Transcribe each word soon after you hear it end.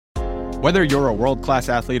Whether you're a world-class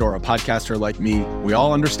athlete or a podcaster like me, we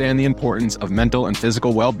all understand the importance of mental and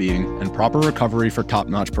physical well-being and proper recovery for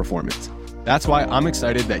top-notch performance. That's why I'm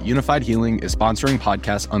excited that Unified Healing is sponsoring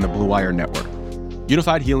podcasts on the Blue Wire Network.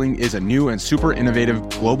 Unified Healing is a new and super innovative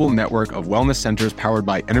global network of wellness centers powered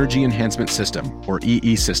by Energy Enhancement System, or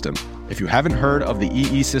EE System. If you haven't heard of the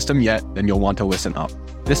EE System yet, then you'll want to listen up.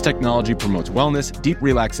 This technology promotes wellness, deep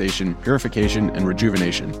relaxation, purification, and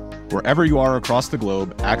rejuvenation. Wherever you are across the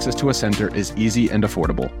globe, access to a center is easy and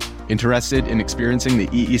affordable. Interested in experiencing the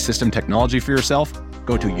EE System technology for yourself?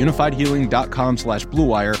 Go to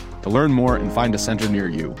unifiedhealing.com/bluewire to learn more and find a center near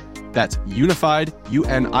you. That's unified,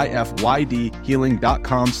 UNIFYD,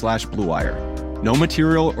 healing.com/bluewire. No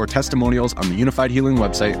material or testimonials on the Unified Healing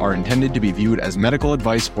website are intended to be viewed as medical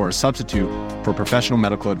advice or a substitute for professional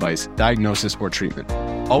medical advice, diagnosis, or treatment.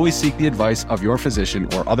 Always seek the advice of your physician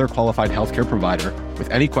or other qualified healthcare provider with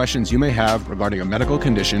any questions you may have regarding a medical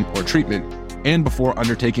condition or treatment and before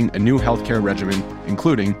undertaking a new healthcare regimen,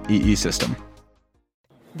 including EE System.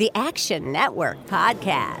 The Action Network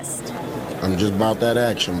Podcast. I'm just about that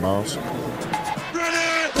action, boss.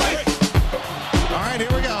 Ready? All right, here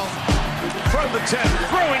we go. From the 10,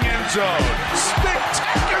 throwing end zone.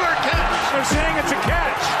 Spectacular catch. They're saying it's a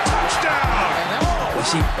catch. Touchdown. You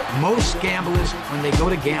see, most gamblers, when they go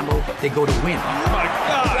to gamble, they go to win. Oh, my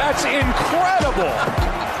God. That's incredible.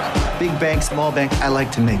 Big bank, small bank, I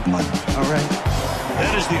like to make money. All right?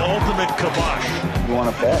 That is the ultimate kibosh. You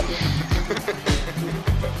want to bet?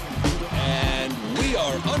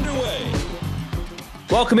 Underway.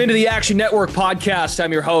 Welcome into the Action Network Podcast.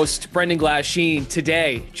 I'm your host, Brendan Glasheen.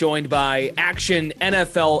 Today, joined by Action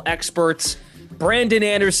NFL experts Brandon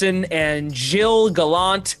Anderson and Gilles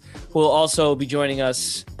Gallant, who will also be joining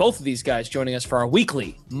us, both of these guys joining us for our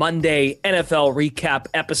weekly Monday NFL recap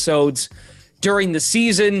episodes. During the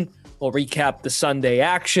season, we'll recap the Sunday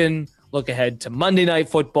action, look ahead to Monday Night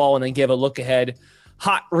Football, and then give a look ahead,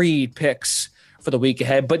 hot read picks for the week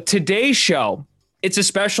ahead. But today's show, it's a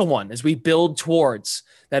special one as we build towards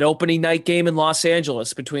that opening night game in Los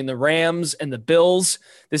Angeles between the Rams and the Bills.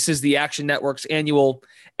 This is the Action Network's annual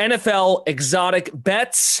NFL Exotic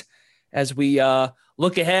Bets as we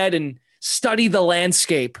look ahead and study the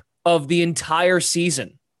landscape of the entire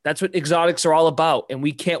season. That's what exotics are all about, and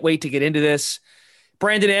we can't wait to get into this.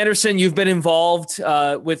 Brandon Anderson, you've been involved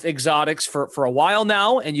with exotics for a while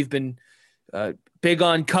now, and you've been big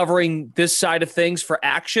on covering this side of things for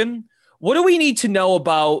Action. What do we need to know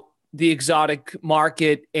about the exotic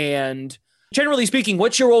market? And generally speaking,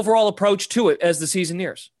 what's your overall approach to it as the season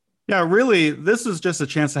nears? Yeah, really, this is just a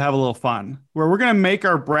chance to have a little fun where we're going to make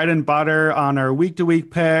our bread and butter on our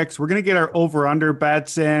week-to-week picks. We're going to get our over-under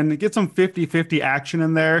bets in, get some 50-50 action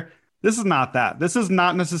in there. This is not that. This is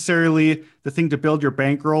not necessarily the thing to build your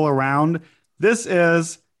bankroll around. This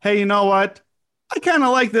is, hey, you know what? I kind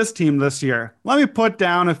of like this team this year. Let me put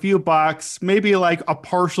down a few bucks, maybe like a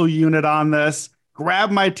partial unit on this,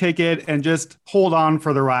 grab my ticket, and just hold on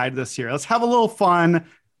for the ride this year. Let's have a little fun,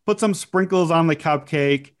 put some sprinkles on the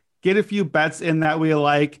cupcake, get a few bets in that we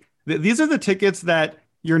like. These are the tickets that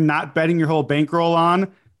you're not betting your whole bankroll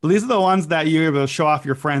on, but these are the ones that you're able to show off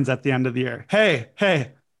your friends at the end of the year. Hey,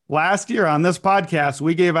 last year on this podcast,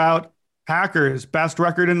 we gave out Packers best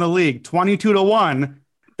record in the league, 22-1.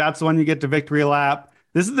 That's the one you get to Victory Lap.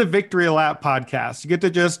 This is the Victory Lap podcast. You get to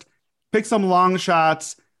just pick some long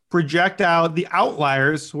shots, project out the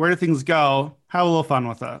outliers. Where do things go? Have a little fun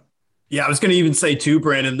with it. Yeah, I was going to even say too,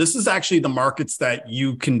 Brandon, this is actually the markets that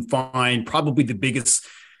you can find probably the biggest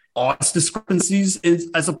odds discrepancies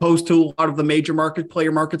as opposed to a lot of the major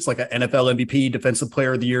player markets like an NFL MVP, Defensive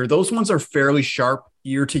Player of the Year. Those ones are fairly sharp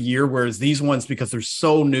year to year, whereas these ones, because they're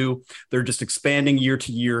so new, they're just expanding year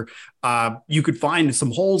to year. You could find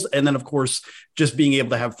some holes, and then of course, just being able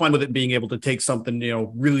to have fun with it, being able to take something,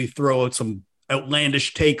 really throw out some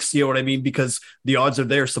outlandish takes, you know what I mean? Because the odds are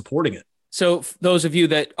there supporting it. So those of you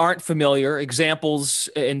that aren't familiar, examples,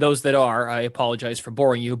 and those that are, I apologize for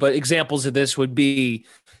boring you, but examples of this would be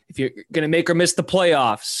if you're going to make or miss the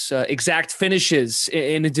playoffs, exact finishes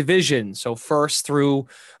in a division. So first through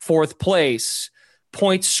fourth place,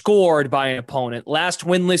 points scored by an opponent, last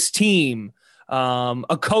winless team,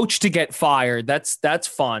 a coach to get fired. That's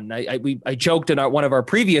fun. I joked in one of our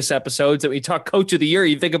previous episodes that we talk Coach of the Year.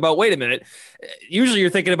 You think about, wait a minute. Usually you're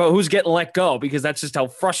thinking about who's getting let go, because that's just how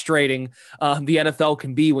frustrating the NFL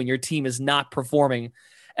can be when your team is not performing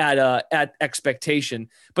at expectation.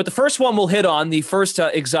 But the first one we'll hit on, the first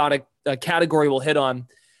exotic category we'll hit on,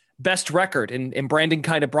 best record. And Brandon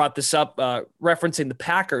kind of brought this up, referencing the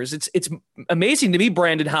Packers. It's amazing to me,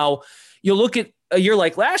 Brandon, how you look at a year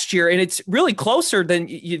like last year, and it's really closer than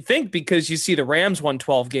you'd think, because you see the Rams won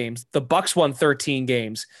 12 games, the Bucks won 13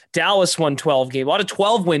 games, Dallas won 12 games, a lot of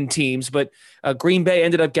 12-win teams, but Green Bay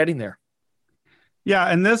ended up getting there. Yeah,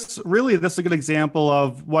 and this is a good example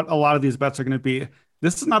of what a lot of these bets are going to be.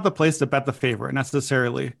 This is not the place to bet the favorite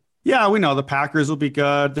necessarily. Yeah, we know the Packers will be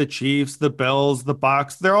good, the Chiefs, the Bills, the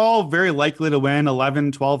Bucks, they're all very likely to win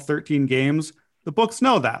 11, 12, 13 games. The books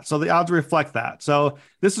know that, so the odds reflect that. So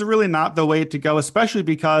this is really not the way to go, especially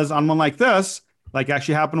because on one like this, like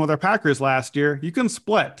actually happened with our Packers last year, you can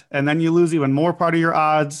split, and then you lose even more part of your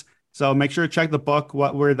odds. So make sure to check the book,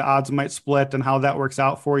 where the odds might split and how that works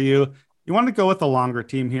out for you. You want to go with a longer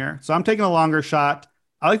team here. So I'm taking a longer shot.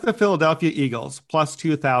 I like the Philadelphia Eagles, plus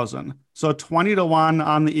 2,000. So 20-1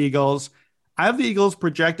 on the Eagles. I have the Eagles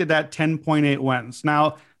projected at 10.8 wins.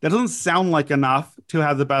 Now, that doesn't sound like enough to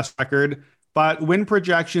have the best record, but win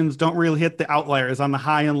projections don't really hit the outliers on the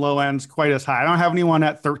high and low ends quite as high. I don't have anyone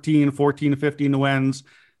at 13, 14, 15 wins.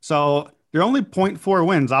 So they're only 0.4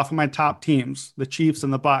 wins off of my top teams, the Chiefs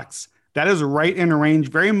and the Bucks. That is right in a range,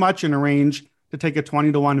 very much in a range to take a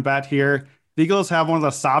 20-1 bet here. The Eagles have one of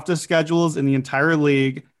the softest schedules in the entire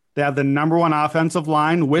league. They have the number one offensive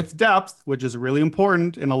line with depth, which is really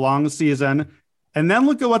important in a long season. And then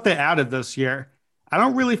look at what they added this year. I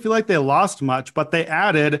don't really feel like they lost much, but they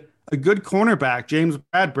added a good cornerback, James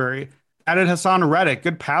Bradbury, added Hassan Reddick,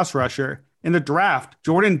 good pass rusher. In the draft,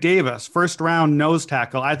 Jordan Davis, first round nose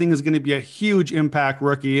tackle, I think is going to be a huge impact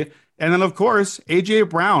rookie. And then, of course, A.J.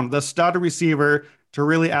 Brown, the stud receiver, to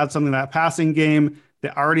really add something to that passing game. They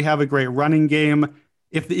already have a great running game.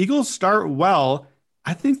 If the Eagles start well,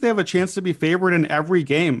 I think they have a chance to be favored in every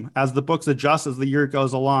game as the books adjust as the year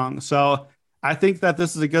goes along. So I think that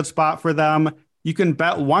this is a good spot for them. You can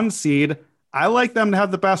bet one seed. I like them to have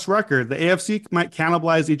the best record. The AFC might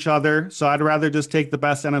cannibalize each other, so I'd rather just take the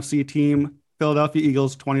best NFC team, Philadelphia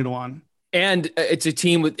Eagles, 20-1. And it's a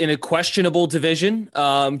team in a questionable division,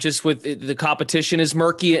 just with the competition is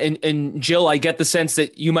murky. And Jill, I get the sense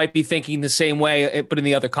that you might be thinking the same way, but in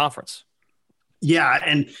the other conference. Yeah,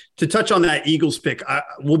 and to touch on that Eagles pick,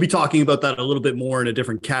 we'll be talking about that a little bit more in a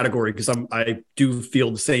different category, because I do feel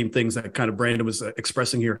the same things that kind of Brandon was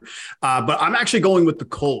expressing here. But I'm actually going with the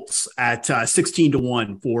Colts at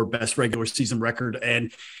 16-1 for best regular season record.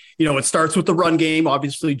 And, it starts with the run game.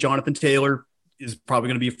 Obviously, Jonathan Taylor is probably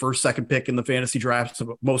going to be a first, second pick in the fantasy drafts of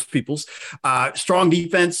most people's. Strong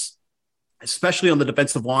defense, especially on the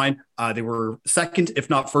defensive line. They were second, if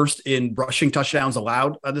not first, in rushing touchdowns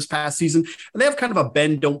allowed this past season. And they have kind of a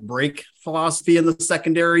bend, don't break philosophy in the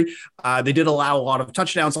secondary. They did allow a lot of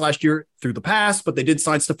touchdowns last year through the pass, but they did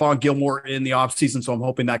sign Stephon Gilmore in the offseason, so I'm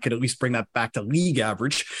hoping that could at least bring that back to league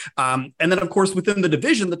average. And then, of course, within the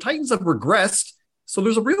division, the Titans have regressed. So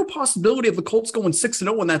there's a real possibility of the Colts going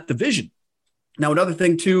 6-0 in that division. Now, another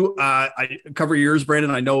thing, too, I cover yours, Brandon.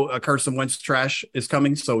 I know Carson Wentz trash is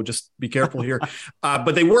coming, so just be careful here.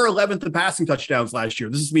 But they were 11th in passing touchdowns last year.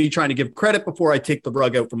 This is me trying to give credit before I take the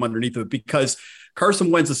rug out from underneath of it, because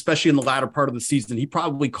Carson Wentz, especially in the latter part of the season, he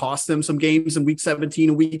probably cost them some games in week 17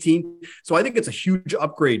 and week 18. So I think it's a huge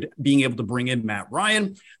upgrade being able to bring in Matt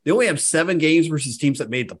Ryan. They only have 7 games versus teams that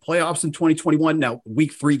made the playoffs in 2021. Now,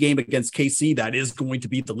 week 3 game against KC, that is going to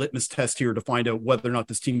be the litmus test here to find out whether or not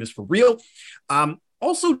this team is for real.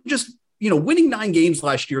 Also, just, winning 9 games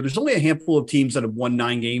last year, there's only a handful of teams that have won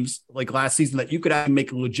 9 games like last season that you could actually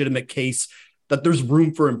make a legitimate case that there's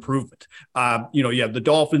room for improvement. You have the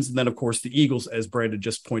Dolphins and then, of course, the Eagles, as Brandon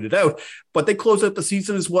just pointed out. But they close out the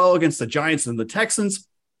season as well against the Giants and the Texans.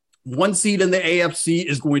 1 seed in the AFC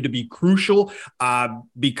is going to be crucial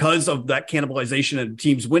because of that cannibalization and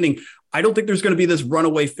teams winning. I don't think there's going to be this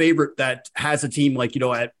runaway favorite that has a team like,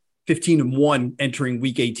 at 15-1 entering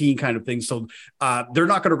week 18 kind of thing. So they're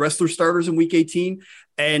not going to rest their starters in week 18.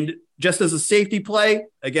 And just as a safety play,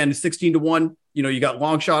 again, 16-1, you got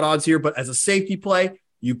long shot odds here, but as a safety play,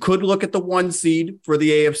 you could look at the 1 seed for the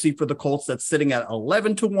AFC for the Colts. That's sitting at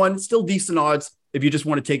 11-1, still decent odds if you just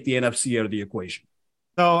want to take the NFC out of the equation.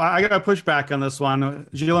 So I got to push back on this one.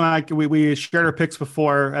 Gilles and I, we shared our picks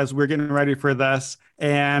before as we're getting ready for this.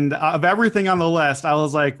 And of everything on the list, I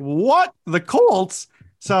was like, what? The Colts?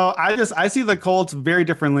 So I see the Colts very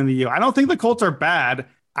differently than you. I don't think the Colts are bad.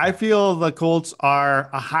 I feel the Colts are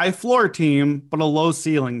a high floor team, but a low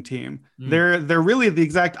ceiling team. They're really the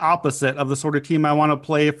exact opposite of the sort of team I want to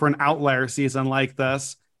play for an outlier season like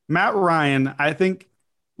this. Matt Ryan, I think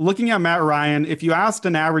looking at Matt Ryan, if you asked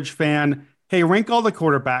an average fan, hey, rank all the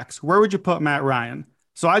quarterbacks, where would you put Matt Ryan?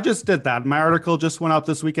 So I just did that. My article just went up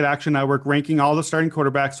this week at Action Network, ranking all the starting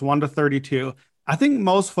quarterbacks 1 to 32. I think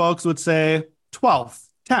most folks would say 12th,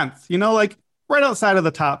 10th, like right outside of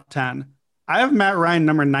the top 10. I have Matt Ryan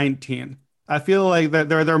number 19. I feel like that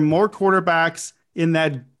there are more quarterbacks in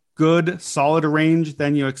that good, solid range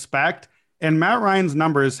than you expect. And Matt Ryan's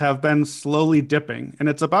numbers have been slowly dipping. And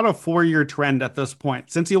it's about a 4-year trend at this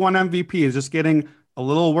point. Since he won MVP, he's just getting a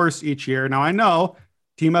little worse each year. Now, I know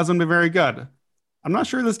team hasn't been very good. I'm not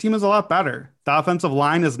sure this team is a lot better. The offensive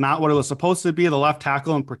line is not what it was supposed to be. The left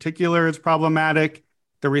tackle in particular is problematic.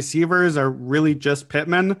 The receivers are really just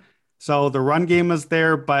Pittman. So the run game is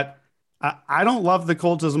there, but I don't love the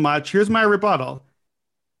Colts as much. Here's my rebuttal.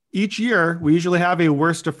 Each year, we usually have a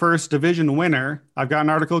worst to first division winner. I've got an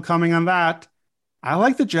article coming on that. I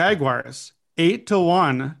like the Jaguars,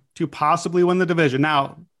 8-1 to possibly win the division.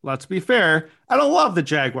 Now, let's be fair. I don't love the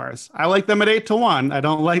Jaguars. I like them at 8-1. I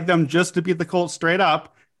don't like them just to beat the Colts straight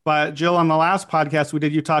up. But Jill, on the last podcast we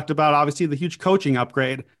did, you talked about obviously the huge coaching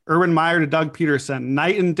upgrade. Urban Meyer to Doug Peterson,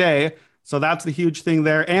 night and day. So that's the huge thing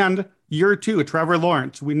there. And year 2, Trevor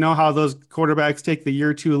Lawrence. We know how those quarterbacks take the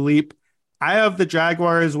year 2 leap. I have the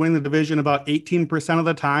Jaguars winning the division about 18% of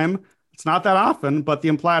the time. It's not that often, but the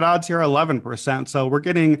implied odds here are 11%. So we're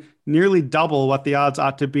getting nearly double what the odds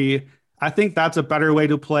ought to be. I think that's a better way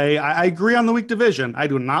to play. I agree on the weak division. I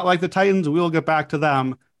do not like the Titans. We will get back to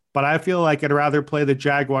them, but I feel like I'd rather play the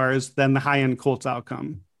Jaguars than the high-end Colts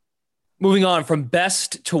outcome. Moving on from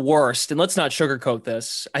best to worst, and let's not sugarcoat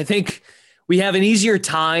this. I think we have an easier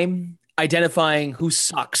time identifying who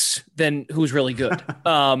sucks than who's really good.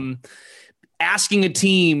 Asking a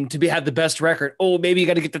team to have the best record, maybe you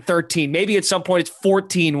got to get to 13. Maybe at some point it's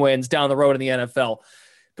 14 wins down the road in the NFL.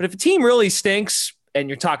 But if a team really stinks, and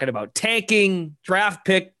you're talking about tanking, draft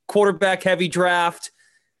pick, quarterback heavy draft,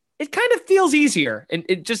 it kind of feels easier, and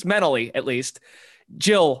it just mentally at least.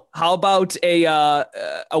 Jill, how about a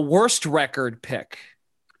worst record pick?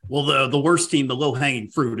 Well, the worst team, the low hanging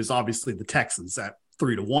fruit, is obviously the Texans at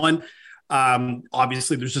 3-1.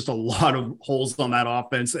 Obviously, there's just a lot of holes on that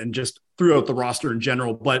offense and just throughout the roster in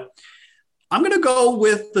general. But I'm going to go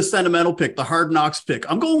with the sentimental pick, the Hard Knocks pick.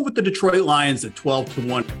 I'm going with the Detroit Lions at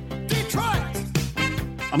 12-1. Detroit!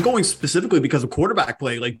 I'm going specifically because of quarterback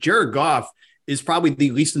play. Like Jared Goff is probably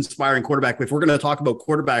the least inspiring quarterback. If we're going to talk about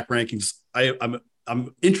quarterback rankings,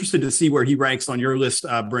 I'm interested to see where he ranks on your list,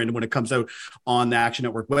 Brandon, when it comes out on the Action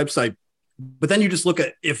Network website. But then you just look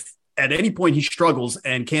at if at any point he struggles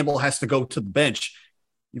and Campbell has to go to the bench,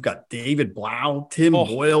 you've got David Blau, Tim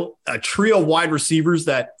Boyle, a trio of wide receivers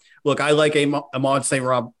that, look, I like Amon-Ra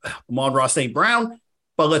St. Brown,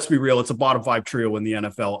 but let's be real, it's a bottom 5 trio in the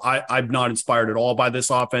NFL. I'm not inspired at all by this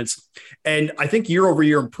offense. And I think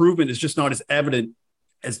year-over-year improvement is just not as evident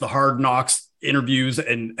as the Hard Knocks interviews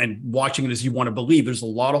and watching it as you want to believe. There's a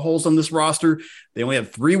lot of holes on this roster. They only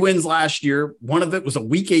had 3 wins last year. One of it was a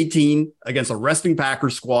week 18 against a resting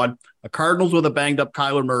Packers squad, a Cardinals with a banged up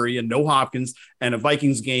Kyler Murray and no Hopkins, and a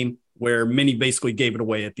Vikings game where Minnie basically gave it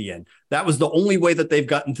away at the end. That was the only way that they've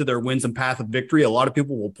gotten to their wins and path of victory. A lot of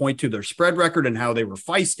people will point to their spread record and how they were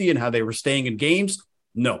feisty and how they were staying in games.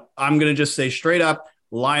 No, I'm going to just say straight up,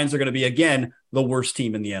 Lions are going to be, again, the worst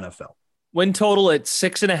team in the NFL. Win total at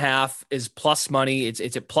 6.5 is plus money. It's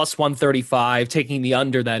at plus 135, taking the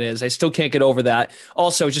under, that is. I still can't get over that.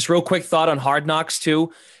 Also, just real quick thought on Hard Knocks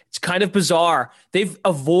too. It's kind of bizarre. They've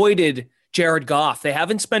avoided Jared Goff. They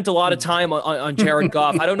haven't spent a lot of time on Jared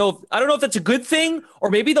Goff. I don't know if that's a good thing, or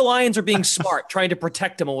maybe the Lions are being smart, trying to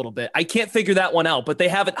protect him a little bit. I can't figure that one out, but they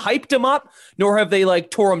haven't hyped him up, nor have they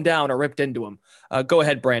tore him down or ripped into him. Go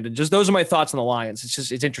ahead, Brandon. Just those are my thoughts on the Lions.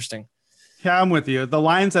 It's interesting. Yeah, I'm with you. The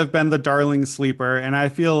Lions have been the darling sleeper, and I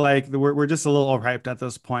feel like we're just a little overhyped at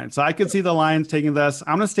this point. So I could see the Lions taking this.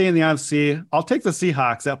 I'm going to stay in the NFC. I'll take the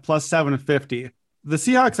Seahawks at plus 750. The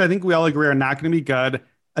Seahawks, I think we all agree, are not going to be good.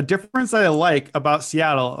 A difference that I like about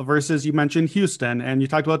Seattle versus, you mentioned Houston, and you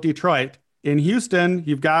talked about Detroit. In Houston,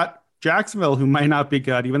 you've got Jacksonville, who might not be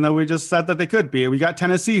good, even though we just said that they could be. We got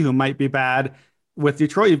Tennessee, who might be bad. With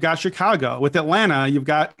Detroit, you've got Chicago. With Atlanta, you've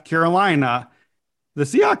got Carolina. The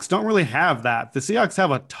Seahawks don't really have that. The Seahawks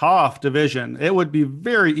have a tough division. It would be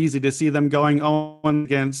very easy to see them going 0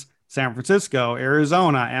 against San Francisco,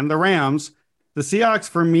 Arizona, and the Rams. The Seahawks,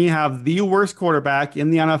 for me, have the worst quarterback in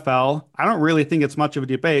the NFL. I don't really think it's much of a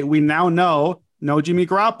debate. We now know no Jimmy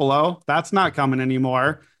Garoppolo. That's not coming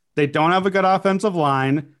anymore. They don't have a good offensive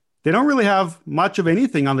line. They don't really have much of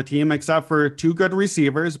anything on the team except for 2 good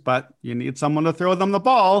receivers, but you need someone to throw them the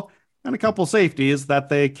ball and a couple safeties that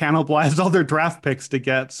they cannibalized all their draft picks to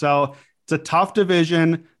get. So it's a tough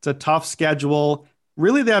division. It's a tough schedule.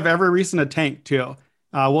 Really, they have every reason to tank too.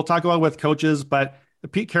 We'll talk about with coaches, but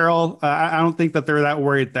Pete Carroll, I don't think that they're that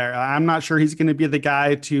worried there. I'm not sure he's going to be the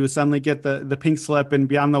guy to suddenly get the pink slip and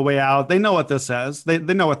be on the way out. They know what this is. They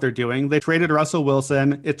know what they're doing. They traded Russell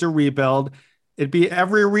Wilson. It's a rebuild. It'd be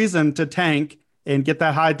every reason to tank and get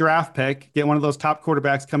that high draft pick, get one of those top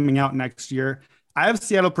quarterbacks coming out next year. I have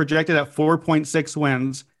Seattle projected at 4.6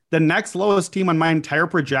 wins. The next lowest team on my entire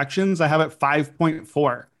projections, I have at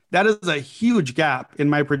 5.4. That is a huge gap in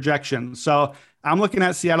my projections. So I'm looking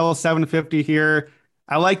at Seattle 750 here.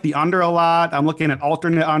 I like the under a lot. I'm looking at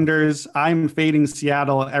alternate unders. I'm fading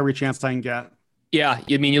Seattle every chance I can get. Yeah,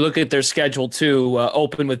 I mean, you look at their schedule too,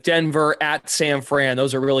 open with Denver, at San Fran.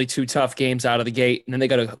 Those are really two tough games out of the gate. And then they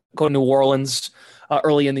got to go to New Orleans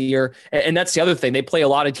early in the year. And that's the other thing. They play a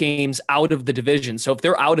lot of games out of the division. So if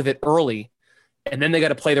they're out of it early and then they got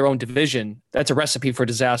to play their own division, that's a recipe for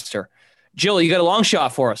disaster. Jill, you got a long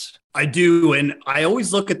shot for us. I do. And I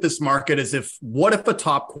always look at this market as what if a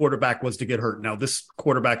top quarterback was to get hurt? Now, this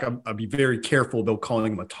quarterback, I'll be very careful about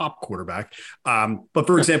calling him a top quarterback. But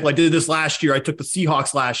for example, I did this last year. I took the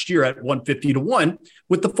Seahawks last year at 150-1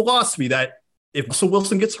 with the philosophy that if Russell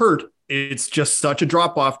Wilson gets hurt, it's just such a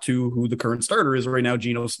drop off to who the current starter is right now,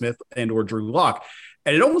 Geno Smith and or Drew Lock.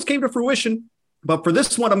 And it almost came to fruition. But for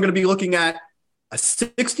this one, I'm going to be looking at a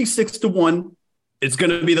 66-1. It's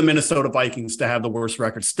going to be the Minnesota Vikings to have the worst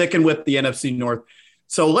record, sticking with the NFC North.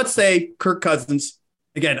 So let's say Kirk Cousins.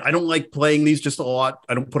 Again, I don't like playing these just a lot.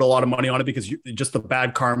 I don't put a lot of money on it because just the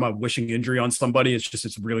bad karma of wishing injury on somebody.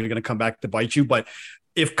 It's really going to come back to bite you. But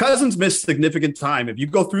if Cousins missed significant time, if you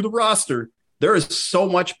go through the roster, there is so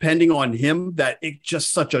much pending on him that it's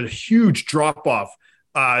just such a huge drop off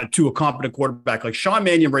to a competent quarterback. Like Sean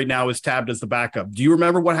Mannion right now is tabbed as the backup. Do you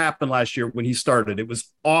remember what happened last year when he started? It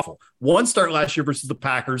was awful. One start last year versus the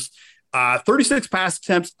Packers, 36 pass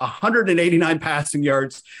attempts, 189 passing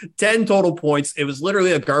yards, 10 total points. It was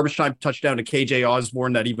literally a garbage time touchdown to KJ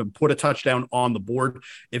Osborne that even put a touchdown on the board.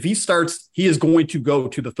 If he starts, he is going to go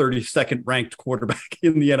to the 32nd ranked quarterback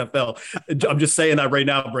in the NFL. I'm just saying that right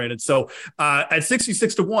now, Brandon. So at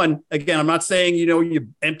 66-1, again, I'm not saying, you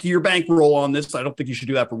empty your bankroll on this. I don't think you should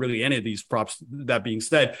do that for really any of these props. That being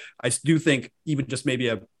said, I do think even just maybe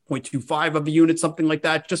a 0.25 of a unit, something like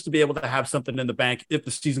that, just to be able to have something in the bank if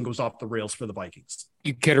the season goes off the rails for the Vikings.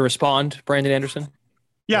 You care to respond, Brandon Anderson?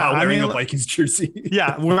 Yeah, wearing a Vikings jersey.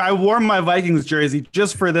 Yeah, I wore my Vikings jersey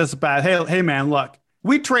just for this bet. Hey, man, look.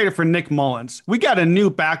 We traded for Nick Mullins. We got a new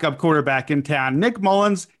backup quarterback in town. Nick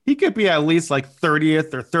Mullins, he could be at least like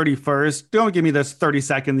 30th or 31st. Don't give me this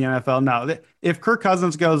 32nd in the NFL. No, if Kirk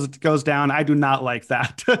Cousins goes down, I do not like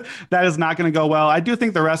that. That is not going to go well. I do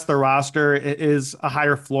think the rest of the roster is a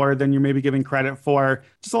higher floor than you're maybe giving credit for.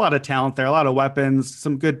 Just a lot of talent there, a lot of weapons,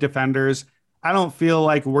 some good defenders. I don't feel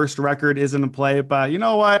like worst record isn't in play, but you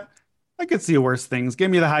know what? I could see worse things.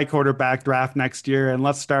 Give me the high quarterback draft next year and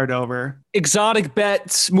let's start over. Exotic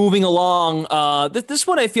bets moving along. This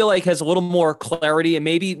one I feel like has a little more clarity, and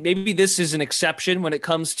maybe this is an exception when it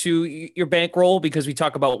comes to your bankroll because we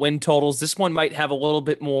talk about win totals. This one might have a little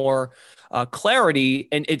bit more clarity,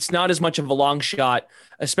 and it's not as much of a long shot,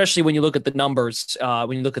 especially when you look at the numbers,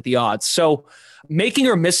 when you look at the odds. So making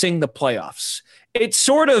or missing the playoffs, it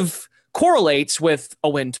sort of correlates with a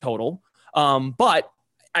win total, but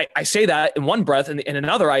I say that in one breath, and in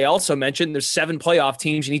another, I also mentioned there's 7 playoff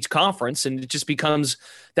teams in each conference, and it just becomes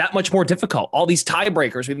that much more difficult. All these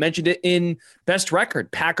tiebreakers, we mentioned it in best record,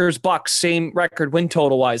 Packers, Bucks, same record win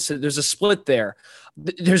total wise. So there's a split there.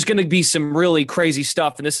 There's going to be some really crazy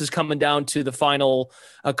stuff, and this is coming down to the final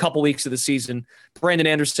couple weeks of the season. Brandon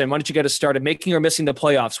Anderson, why don't you get us started? Making or missing the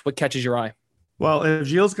playoffs? What catches your eye? Well, if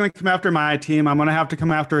Gilles going to come after my team, I'm going to have to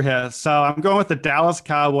come after his. So I'm going with the Dallas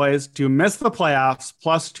Cowboys to miss the playoffs,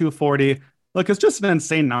 plus 240. Look, it's just an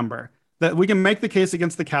insane number. That we can make the case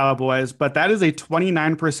against the Cowboys, but that is a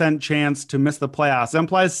 29% chance to miss the playoffs. It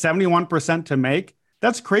implies 71% to make.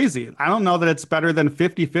 That's crazy. I don't know that it's better than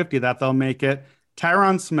 50-50 that they'll make it.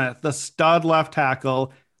 Tyron Smith, the stud left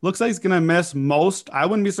tackle, looks like he's going to miss most. I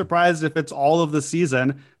wouldn't be surprised if it's all of the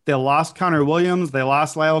season. They lost Connor Williams. They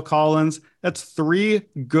lost Lyle Collins. That's 3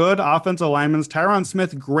 good offensive linemen. Tyron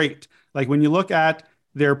Smith, great. Like when you look at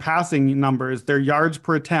their passing numbers, their yards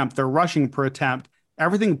per attempt, their rushing per attempt,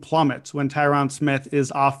 everything plummets when Tyron Smith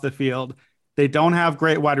is off the field. They don't have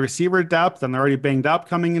great wide receiver depth, and they're already banged up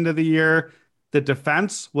coming into the year. The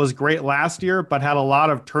defense was great last year, but had a lot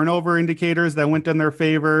of turnover indicators that went in their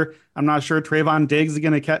favor. I'm not sure Trayvon Diggs is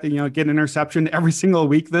going to get an interception every single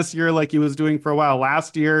week this year like he was doing for a while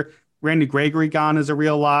last year. Randy Gregory gone is a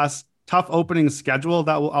real loss. Tough opening schedule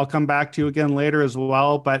that I'll come back to again later as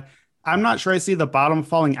well. But I'm not sure I see the bottom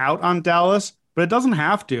falling out on Dallas, but it doesn't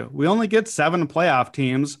have to. We only get 7 playoff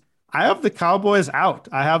teams. I have the Cowboys out.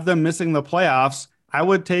 I have them missing the playoffs. I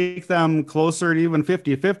would take them closer to even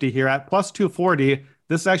 50-50 here at plus 240.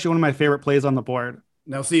 This is actually one of my favorite plays on the board.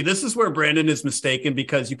 Now, see, this is where Brandon is mistaken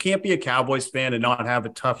because you can't be a Cowboys fan and not have a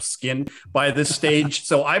tough skin by this stage.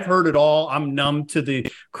 So I've heard it all. I'm numb to the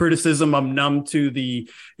criticism. I'm numb to the,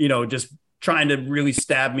 just trying to really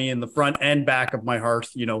stab me in the front and back of my heart,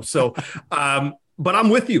 So, but I'm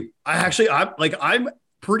with you. I'm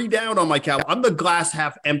pretty down on my Cowboys. I'm the glass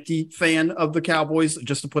half empty fan of the Cowboys,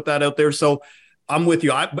 just to put that out there. So I'm with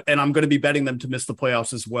you. And I'm going to be betting them to miss the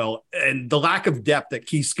playoffs as well. And the lack of depth at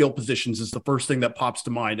key skill positions is the first thing that pops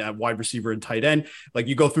to mind at wide receiver and tight end. Like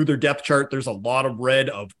you go through their depth chart, there's a lot of red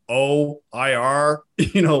of IR,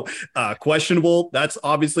 questionable. That's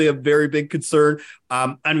obviously a very big concern.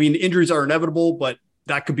 Injuries are inevitable, but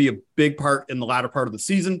that could be a big part in the latter part of the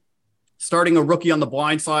season. Starting a rookie on the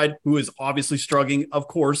blind side, who is obviously struggling, of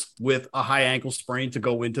course, with a high ankle sprain to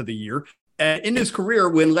go into the year. And in his career,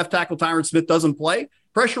 when left tackle Tyron Smith doesn't play,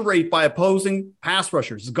 pressure rate by opposing pass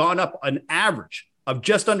rushers has gone up an average of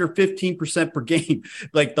just under 15% per game.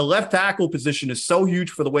 Like the left tackle position is so huge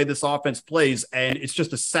for the way this offense plays, and it's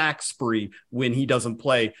just a sack spree when he doesn't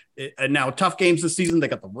play. And now tough games this season. They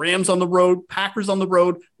got the Rams on the road, Packers on the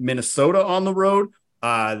road, Minnesota on the road,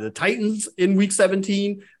 the Titans in week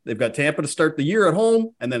 17. They've got Tampa to start the year at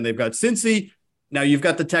home, and then they've got Cincy. Now you've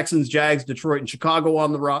got the Texans, Jags, Detroit, and Chicago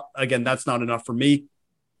on the rock. Again, that's not enough for me.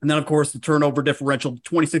 And then, of course, the turnover differential,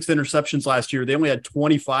 26 interceptions last year. They only had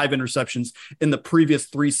 25 interceptions in the previous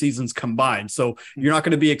 3 seasons combined. So you're not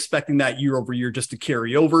going to be expecting that year over year just to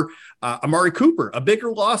carry over. Amari Cooper, a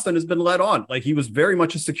bigger loss than has been let on. Like he was very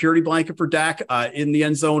much a security blanket for Dak in the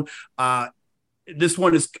end zone. This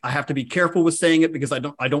one is, I have to be careful with saying it because I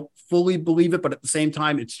don't fully believe it, but at the same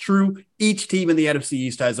time, it's true. Each team in the NFC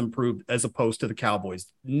East has improved as opposed to the Cowboys.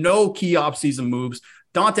 No key offseason moves.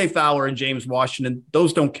 Dante Fowler and James Washington,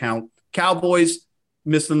 those don't count. Cowboys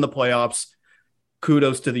missing the playoffs.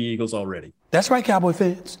 Kudos to the Eagles already. That's right, Cowboy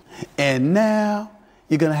fans. And now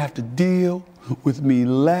you're going to have to deal with me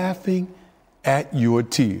laughing at your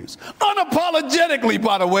tears. Unapologetically,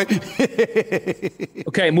 by the way.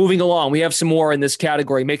 Okay, moving along. We have some more in this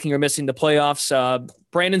category, making or missing the playoffs.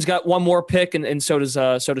 Brandon's got one more pick, and so does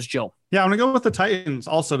Jill. Yeah, I'm going to go with the Titans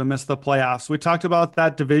also to miss the playoffs. We talked about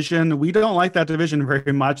that division. We don't like that division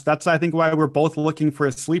very much. That's, I think, why we're both looking for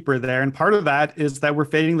a sleeper there. And part of that is that we're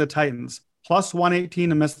fading the Titans. Plus 118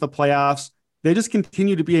 to miss the playoffs. They just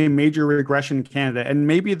continue to be a major regression candidate. And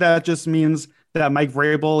maybe that just means that Mike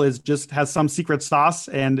Vrabel has some secret sauce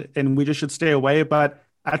and we just should stay away. But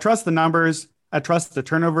I trust the numbers. I trust the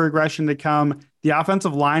turnover regression to come. The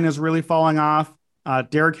offensive line is really falling off.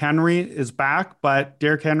 Derrick Henry is back, but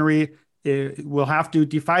Derrick Henry will have to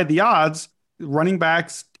defy the odds. Running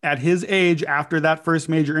backs at his age after that first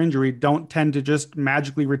major injury don't tend to just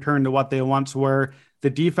magically return to what they once were. The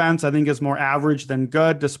defense, I think, is more average than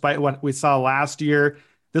good, despite what we saw last year.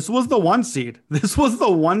 This was the 1 seed. This was the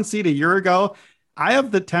 1 seed a year ago. I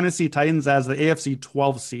have the Tennessee Titans as the AFC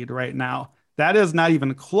 12 seed right now. That is not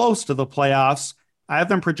even close to the playoffs. I have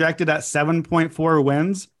them projected at 7.4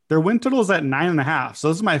 wins. Their win total is at 9.5. So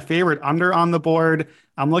this is my favorite under on the board.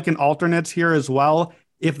 I'm looking alternates here as well.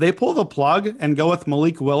 If they pull the plug and go with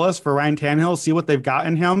Malik Willis for Ryan Tannehill, see what they've got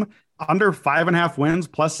in him, under 5.5 wins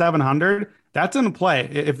plus 700, that's in play.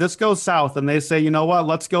 If this goes south and they say, you know what,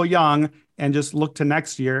 let's go young and just look to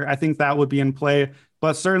next year, I think that would be in play.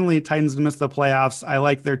 But certainly Titans miss the playoffs. I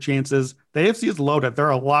like their chances. The AFC is loaded. There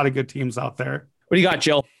are a lot of good teams out there. What do you got,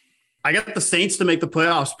 Jill? I got the Saints to make the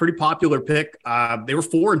playoffs. Pretty popular pick. They were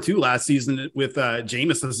 4-2 last season with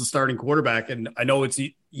Jameis as the starting quarterback. And I know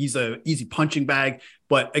he's a easy punching bag,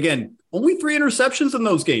 but again, only 3 interceptions in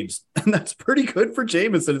those games. And that's pretty good for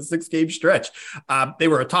Jameis in a 6-game stretch. They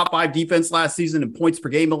were a top 5 defense last season in points per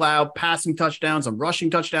game allowed, passing touchdowns and rushing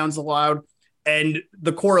touchdowns allowed. And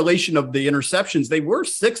the correlation of the interceptions, they were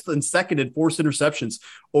 6th and 2nd in forced interceptions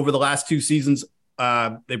over the last 2 seasons.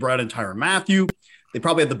 They brought in Tyrann Mathieu. They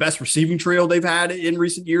probably have the best receiving trio they've had in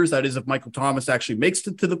recent years. That is, if Michael Thomas actually makes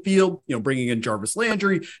it to the field, bringing in Jarvis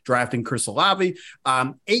Landry, drafting Chris Olave.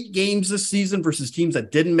 8 games this season versus teams that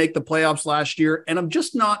didn't make the playoffs last year. And I'm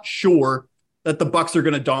just not sure that the Bucs are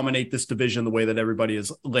going to dominate this division the way that everybody is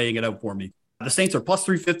laying it out for me. The Saints are plus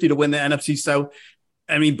 350 to win the NFC South.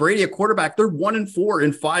 I mean, Brady at quarterback, they're 1-4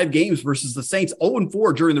 in 5 games versus the Saints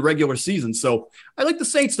 0-4 during the regular season. So I like the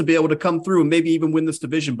Saints to be able to come through and maybe even win this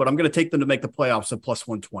division, but I'm going to take them to make the playoffs at plus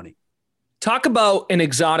 120. Talk about an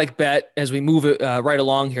exotic bet as we move it right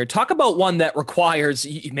along here. Talk about one that requires,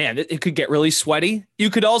 man, it could get really sweaty. You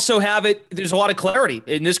could also have it, there's a lot of clarity,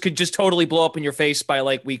 and this could just totally blow up in your face by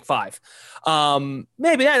like week 5.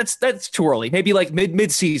 Maybe that's too early. Maybe like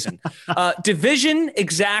mid-season. Division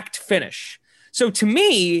exact finish. So to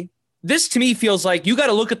me feels like you got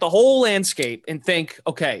to look at the whole landscape and think,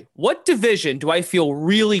 okay, what division do I feel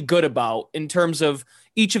really good about in terms of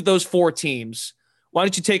each of those 4 teams? Why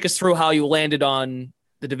don't you take us through how you landed on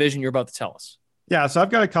the division you're about to tell us? Yeah, so I've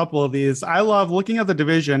got a couple of these. I love looking at the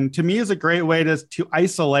division. To me, is a great way to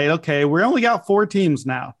isolate. Okay, we only got 4 teams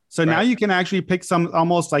now. So now you can actually pick some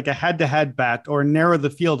almost like a head-to-head bet or narrow the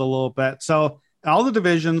field a little bit. So all the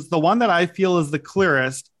divisions, the one that I feel is the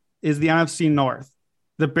clearest is the NFC North.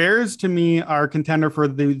 The Bears, to me, are a contender for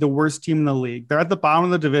the worst team in the league. They're at the bottom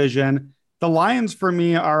of the division. The Lions, for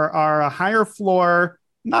me, are a higher floor,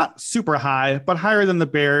 not super high, but higher than the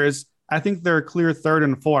Bears. I think they're a clear 3rd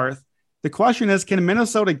and 4th. The question is, can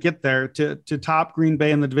Minnesota get there to top Green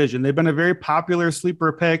Bay in the division? They've been a very popular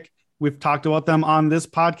sleeper pick. We've talked about them on this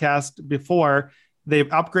podcast before. They've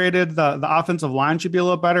upgraded the offensive line, should be a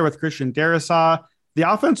little better with Christian Darrisaw. The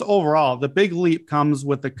offense overall, the big leap comes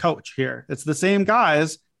with the coach here. It's the same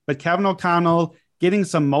guys, but Kevin O'Connell getting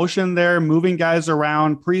some motion there, moving guys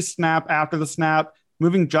around pre-snap, after the snap,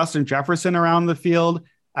 moving Justin Jefferson around the field.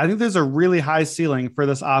 I think there's a really high ceiling for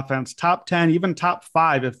this offense. Top 10, even top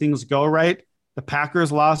 5 if things go right. The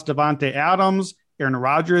Packers lost Davante Adams. Aaron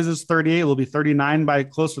Rodgers is 38, will be 39 by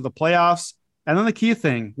close to the playoffs. And then the key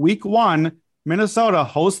thing, week 1, Minnesota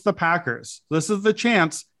hosts the Packers. This is the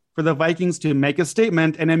chance for the Vikings to make a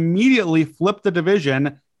statement and immediately flip the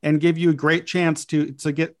division and give you a great chance to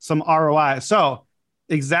get some ROI. So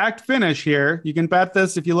exact finish here. You can bet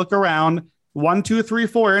this if you look around. 1, 2, 3,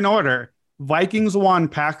 4 in order. Vikings 1,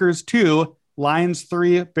 Packers 2, Lions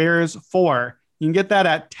 3, Bears 4. You can get that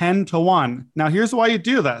at 10-1. Now, here's why you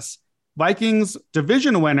do this. Vikings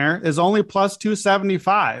division winner is only plus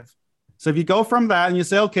 275. So if you go from that and you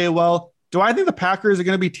say, okay, well, do I think the Packers are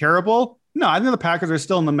going to be terrible? No, I think the Packers are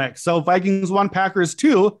still in the mix. So Vikings 1, Packers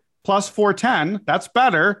 2, plus 410. That's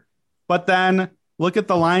better. But then look at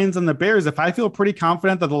the Lions and the Bears. If I feel pretty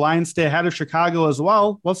confident that the Lions stay ahead of Chicago as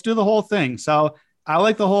well, let's do the whole thing. So I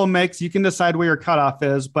like the whole mix. You can decide where your cutoff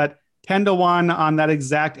is, but 10-1 on that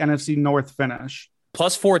exact NFC North finish.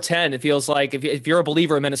 Plus 410, it feels like if you're a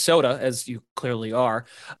believer in Minnesota, as you clearly are,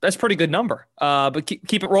 that's a pretty good number. But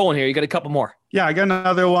keep it rolling here. You got a couple more. Yeah, I got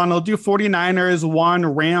another one. I'll do 49ers 1,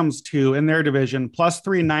 Rams 2 in their division, plus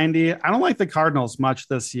 390. I don't like the Cardinals much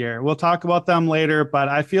this year. We'll talk about them later, but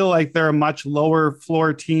I feel like they're a much lower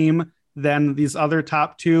floor team than these other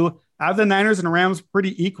top 2. I have the Niners and Rams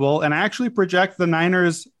pretty equal, and I actually project the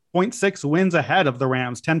Niners 0.6 wins ahead of the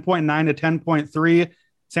Rams, 10.9 to 10.3.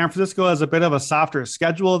 San Francisco has a bit of a softer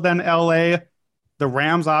schedule than LA. The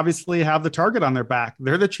Rams obviously have the target on their back.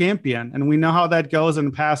 They're the champion, and we know how that goes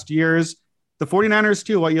in past years. The 49ers,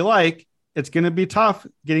 too, what you like, it's going to be tough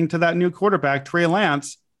getting to that new quarterback, Trey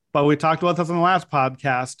Lance, but we talked about this on the last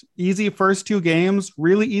podcast. Easy first 2 games,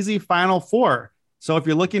 really easy final 4. So if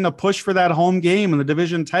you're looking to push for that home game and the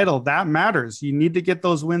division title, that matters. You need to get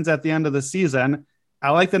those wins at the end of the season.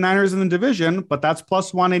 I like the Niners in the division, but that's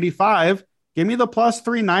plus 185. Give me the plus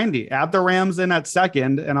 390. Add the Rams in at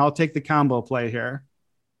second, and I'll take the combo play here.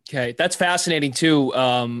 Okay, that's fascinating too.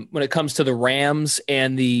 When it comes to the Rams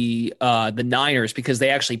and the Niners, because they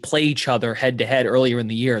actually play each other head to head earlier in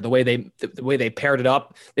the year. The way they paired it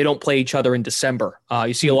up, they don't play each other in December.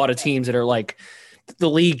 You see a lot of teams that are like, the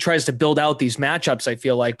league tries to build out these matchups, I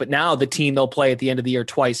feel like, but now the team they'll play at the end of the year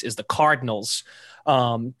twice is the Cardinals.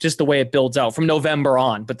 Just the way it builds out from November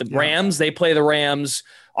on. But the Rams, they play the Rams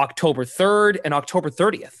October 3rd and October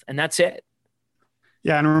 30th, and that's it.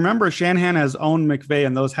 Yeah, and remember, Shanahan has owned McVay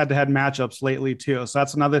in those head-to-head matchups lately, too. So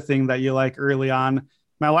that's another thing that you like early on.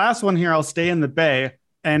 My last one here, I'll stay in the Bay,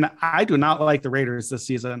 and I do not like the Raiders this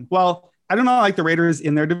season. Well, I do not like the Raiders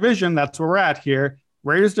in their division. That's where we're at here.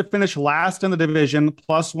 Raiders to finish last in the division,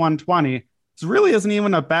 plus 120. This really isn't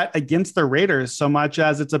even a bet against the Raiders so much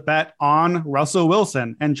as it's a bet on Russell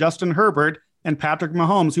Wilson and Justin Herbert and Patrick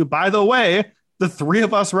Mahomes, who, by the way, the 3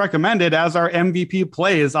 of us recommended as our MVP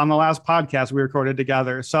plays on the last podcast we recorded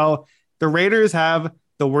together. So the Raiders have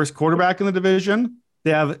the worst quarterback in the division. They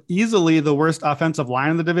have easily the worst offensive line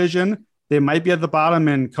in the division. They might be at the bottom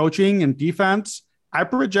in coaching and defense. I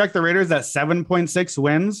project the Raiders at 7.6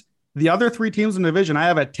 wins. The other 3 teams in the division, I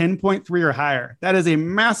have at 10.3 or higher. That is a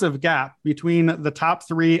massive gap between the top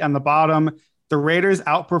 3 and the bottom. The Raiders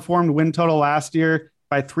outperformed win total last year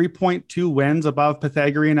by 3.2 wins above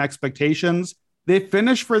Pythagorean expectations. They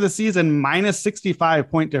finished for the season minus 65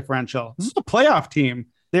 point differential. This is a playoff team.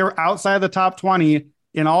 They were outside the top 20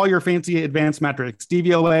 in all your fancy advanced metrics,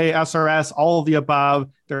 DVOA, SRS, all of the above.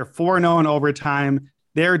 They're 4-0 in overtime.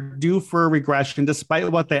 They're due for regression despite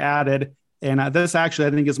what they added. And this actually,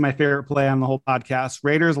 I think, is my favorite play on the whole podcast.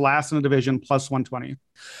 Raiders last in the division, plus 120.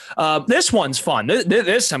 This one's fun.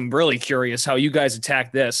 This I'm really curious how you guys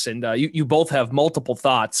attack this. And you both have multiple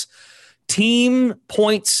thoughts. Team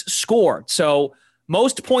points scored. So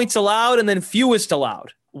most points allowed and then fewest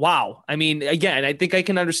allowed. Wow. I mean, again, I think I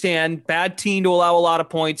can understand bad team to allow a lot of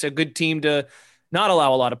points, a good team to not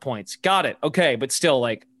allow a lot of points. Got it. Okay. But still,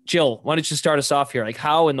 like, Jill, why don't you start us off here? Like,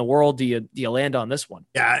 how in the world do you land on this one?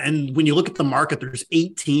 Yeah, and when you look at the market, there's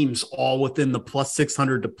 8 teams all within the plus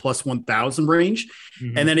 600 to plus 1,000 range.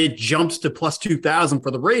 Mm-hmm. And then it jumps to plus 2,000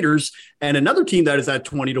 for the Raiders. And another team that is at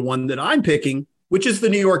 20-1 that I'm picking, which is the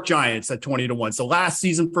New York Giants at 20-1. So last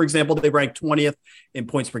season, for example, they ranked 20th in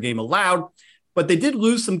points per game allowed. But they did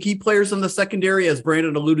lose some key players in the secondary, as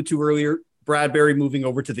Brandon alluded to earlier. Bradbury moving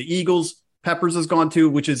over to the Eagles. Peppers has gone to,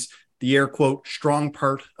 which is the air quote strong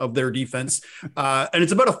part of their defense. And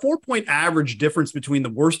it's about a 4-point average difference between the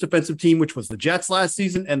worst defensive team, which was the Jets last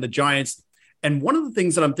season, and the Giants. And one of the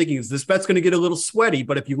things that I'm thinking is this bet's going to get a little sweaty,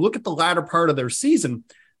 but if you look at the latter part of their season,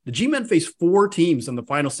 the G-men faced 4 teams in the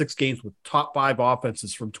final 6 games with top 5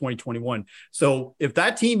 offenses from 2021. So if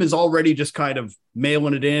that team is already just kind of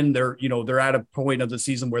mailing it in, they're at a point of the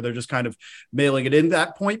season where they're just kind of mailing it in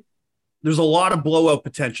that point, there's a lot of blowout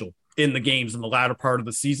potential in the games in the latter part of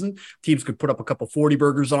the season. Teams could put up a couple 40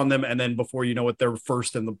 burgers on them, and then before you know it, they're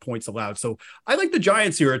first in the points allowed. So I like the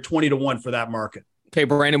Giants here at 20-1 for that market. Okay,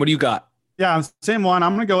 Brandon, what do you got? Yeah, same one.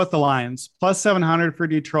 I'm going to go with the Lions. Plus 700 for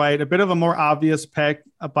Detroit. A bit of a more obvious pick,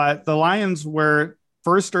 but the Lions were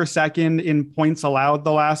first or second in points allowed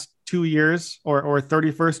the last 2 years, or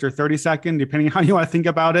 31st or 32nd, depending on how you want to think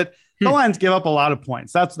about it. The Lions give up a lot of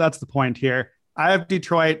points. That's the point here. I have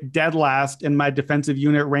Detroit dead last in my defensive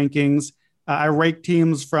unit rankings. I rank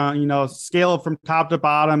teams from, scale from top to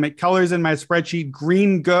bottom. It colors in my spreadsheet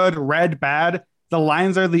green, good, red, bad. The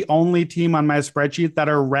Lions are the only team on my spreadsheet that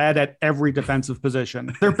are red at every defensive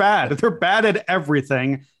position. They're bad. They're bad at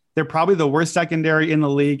everything. They're probably the worst secondary in the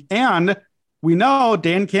league. And we know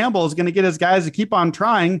Dan Campbell is going to get his guys to keep on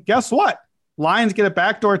trying. Guess what? Lions get a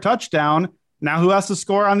backdoor touchdown. Now who has to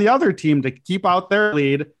score on the other team to keep out their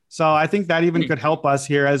lead? So I think that even could help us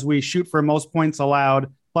here as we shoot for most points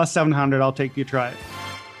allowed. Plus 700, I'll take Detroit.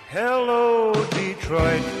 Hello,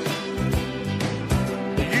 Detroit.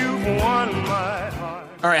 You've won my heart.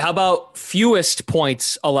 All right, how about fewest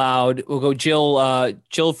points allowed? We'll go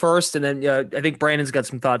Jill first, and then I think Brandon's got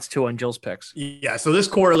some thoughts too on Jill's picks. Yeah, so this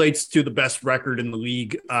correlates to the best record in the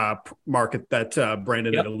league market that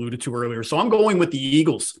Brandon had alluded to earlier. So I'm going with the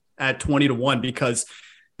Eagles at 20-1 because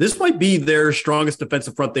this might be their strongest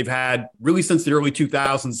defensive front they've had really since the early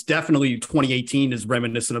 2000s. Definitely 2018 is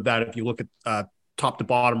reminiscent of that if you look at top to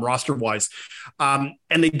bottom roster wise. And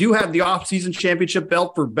they do have the offseason championship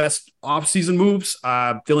belt for best offseason moves,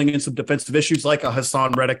 filling in some defensive issues like a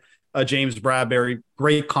Hassan Reddick, James Bradbury.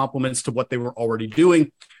 Great compliments to what they were already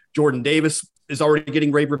doing. Jordan Davis is already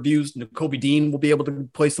getting rave reviews. Nakobe Dean will be able to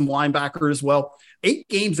play some linebacker as well. 8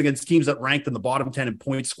 games against teams that ranked in the bottom 10 in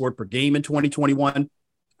points scored per game in 2021.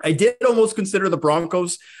 I did almost consider the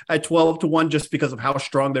Broncos at 12-1 just because of how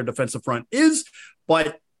strong their defensive front is.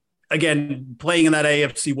 But again, playing in that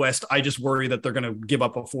AFC West, I just worry that they're going to give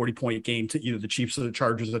up a 40-point game to either the Chiefs or the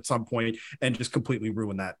Chargers at some point and just completely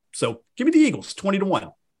ruin that. So give me the Eagles,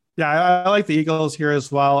 20-1. Yeah, I like the Eagles here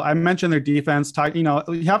as well. I mentioned their defense. You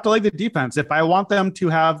have to like the defense. If I want them to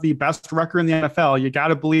have the best record in the NFL, you got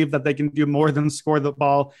to believe that they can do more than score the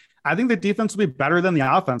ball. I think the defense will be better than the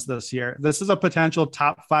offense this year. This is a potential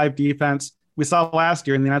top 5 defense. We saw last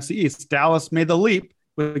year in the NFC East. Dallas made the leap.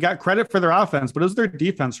 We got credit for their offense, but it was their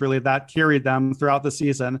defense really that carried them throughout the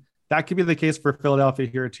season. That could be the case for Philadelphia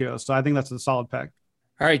here too. So I think that's a solid pick.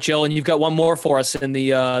 All right, Jill, and you've got one more for us in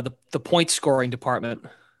the point scoring department.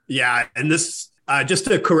 Yeah, and this just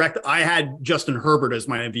to correct, I had Justin Herbert as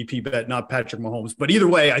my MVP bet, not Patrick Mahomes. But either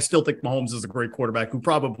way, I still think Mahomes is a great quarterback who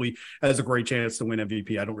probably has a great chance to win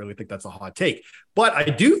MVP. I don't really think that's a hot take. But I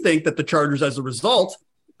do think that the Chargers, as a result,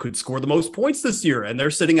 could score the most points this year. And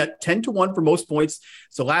they're sitting at 10-1 for most points.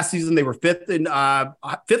 So last season, they were fifth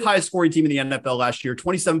highest scoring team in the NFL last year,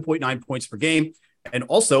 27.9 points per game. And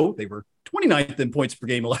also, they were 29th in points per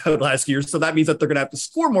game allowed last year. So that means that they're going to have to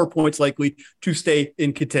score more points likely to stay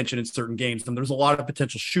in contention in certain games. And there's a lot of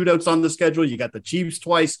potential shootouts on the schedule. You got the Chiefs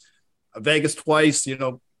twice, Vegas twice,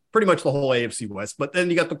 pretty much the whole AFC West. But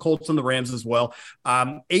then you got the Colts and the Rams as well.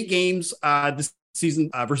 8 games this season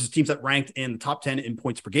versus teams that ranked in the top 10 in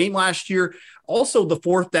points per game last year. Also, the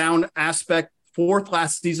fourth down aspect, fourth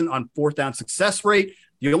last season on fourth down success rate.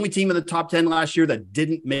 The only team in the top 10 last year that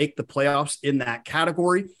didn't make the playoffs in that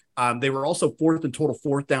category. They were also fourth in total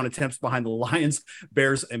fourth down attempts behind the Lions,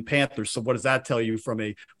 Bears, and Panthers. So what does that tell you from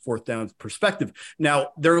a fourth down perspective? Now,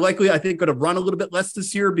 they're likely, I think, going to run a little bit less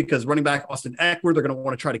this year because running back Austin Eckler, they're going to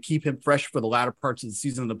want to try to keep him fresh for the latter parts of the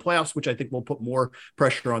season in the playoffs, which I think will put more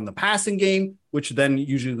pressure on the passing game, which then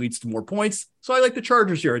usually leads to more points. So I like the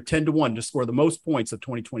Chargers here at 10-1 to score the most points of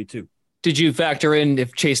 2022. Did you factor in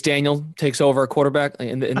if Chase Daniel takes over a quarterback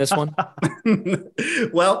in this one?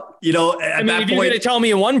 Well, at that if you're going to tell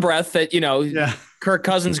me in one breath that, Kirk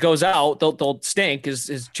Cousins goes out, they'll stink.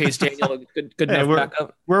 Is Chase Daniel a good enough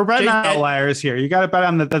backup? We're betting outliers here. You got to bet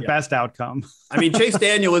on the best outcome. I mean, Chase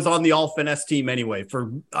Daniel is on the all finesse team anyway.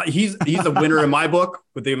 He's a winner in my book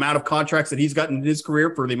with the amount of contracts that he's gotten in his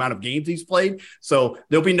career for the amount of games he's played. So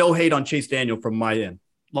there'll be no hate on Chase Daniel from my end.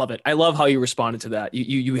 Love it. I love how you responded to that.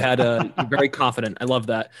 You had you're very confident. I love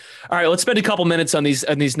that. All right, let's spend a couple minutes on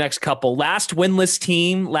these next couple. Last winless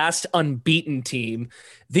team, last unbeaten team.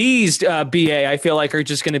 These BA, I feel like, are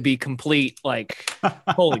just going to be complete, like,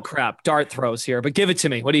 holy crap, dart throws here. But give it to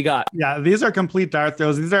me. What do you got? Yeah, these are complete dart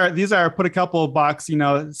throws. These are put a couple of bucks.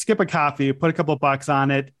 Skip a coffee, put a couple of bucks on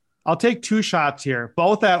it. I'll take two shots here,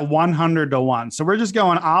 both at 100-1. So we're just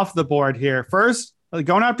going off the board here. First,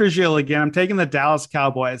 going after Gilles again, I'm taking the Dallas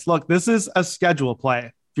Cowboys. Look, this is a schedule play.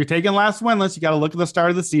 If you're taking last winless, you got to look at the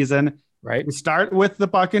start of the season. Right. We start with the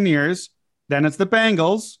Buccaneers, then it's the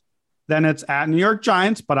Bengals, then it's at New York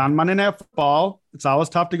Giants, but on Monday Night Football. It's always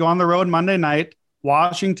tough to go on the road Monday night.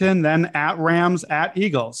 Washington, then at Rams, at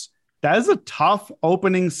Eagles. That is a tough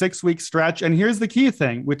opening 6-week stretch. And here's the key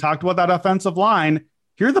thing. We talked about that offensive line.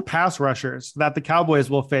 Here are the pass rushers that the Cowboys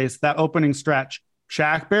will face that opening stretch.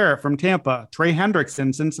 Shaq Barrett from Tampa, Trey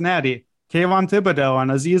Hendrickson, Cincinnati, Kayvon Thibodeau and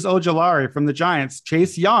Azeez Ojulari from the Giants.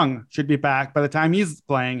 Chase Young should be back by the time he's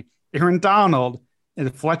playing. Aaron Donald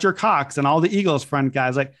and Fletcher Cox and all the Eagles front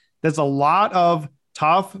guys. Like, there's a lot of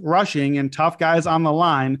tough rushing and tough guys on the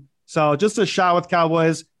line. So just a shot with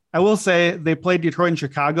Cowboys. I will say they played Detroit and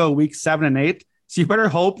Chicago week 7 and 8. So you better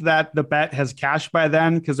hope that the bet has cashed by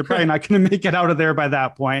then because they're probably not going to make it out of there by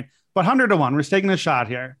that point. But 100-1, we're taking a shot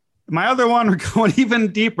here. My other one, we're going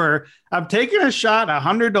even deeper. I'm taking a shot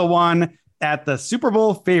 100-1 at the Super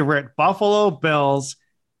Bowl favorite Buffalo Bills.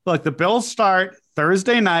 Look, the Bills start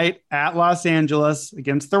Thursday night at Los Angeles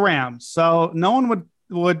against the Rams. So no one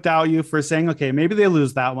would doubt you for saying, okay, maybe they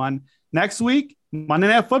lose that one. Next week, Monday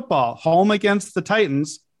Night Football, home against the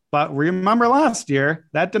Titans. But remember last year,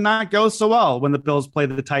 that did not go so well when the Bills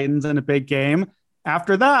played the Titans in a big game.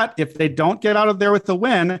 After that, if they don't get out of there with a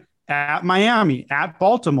win, at Miami, at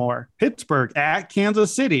Baltimore, Pittsburgh, at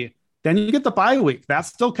Kansas City. Then you get the bye week. That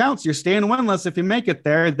still counts. You're staying winless if you make it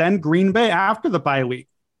there. Then Green Bay after the bye week.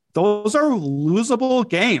 Those are losable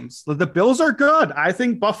games. The Bills are good. I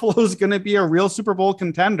think Buffalo is going to be a real Super Bowl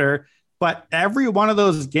contender, but every one of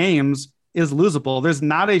those games is losable. There's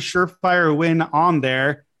not a surefire win on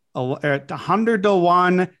there at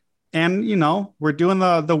 100-1. And, we're doing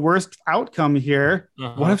the worst outcome here.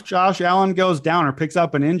 What if Josh Allen goes down or picks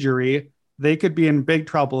up an injury? They could be in big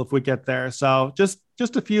trouble if we get there. So just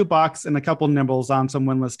a few bucks and a couple nibbles on some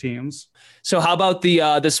winless teams. So how about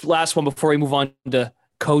the this last one before we move on to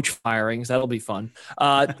coach firings? That'll be fun.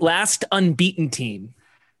 Last unbeaten team.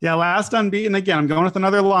 Yeah, last unbeaten. Again, I'm going with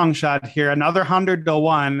another long shot here. Another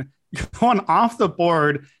 100-1. Going off the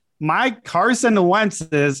board. My Carson Wentz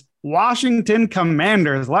is Washington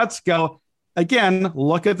Commanders. Let's go. Again,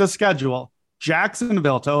 look at the schedule.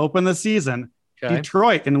 Jacksonville to open the season. Okay.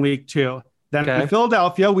 Detroit in week 2. Then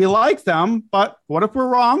Philadelphia. We like them, but what if we're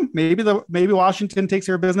wrong? Maybe Washington takes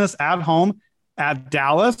care of business at home, at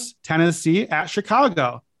Dallas, Tennessee, at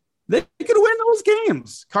Chicago. They could win those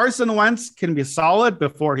games. Carson Wentz can be solid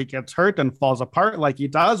before he gets hurt and falls apart like he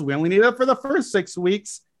does. We only need it for the first 6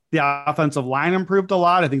 weeks. The offensive line improved a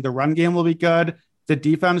lot. I think the run game will be good. The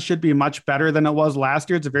defense should be much better than it was last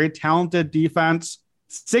year. It's a very talented defense.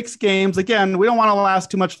 6 games. Again, we don't want to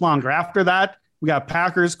last too much longer. After that, we got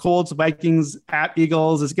Packers, Colts, Vikings, at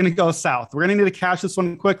Eagles. It's going to go south. We're going to need to cash this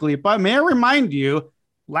one quickly. But may I remind you,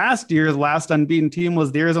 last year's last unbeaten team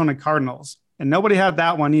was the Arizona Cardinals, and nobody had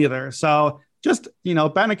that one either. So just,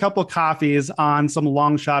 bet a couple coffees on some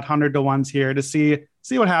long shot 100-1s here to see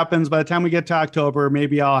what happens. By the time we get to October,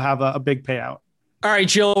 maybe I'll have a big payout. All right,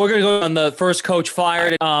 Jill, we're going to go on the first coach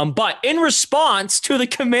fired. But in response to the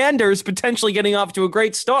Commanders potentially getting off to a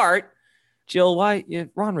great start, Jill,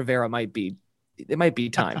 Ron Rivera might be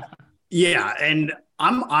time. Yeah, and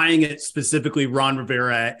I'm eyeing it specifically Ron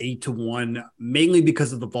Rivera at 8-1, mainly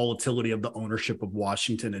because of the volatility of the ownership of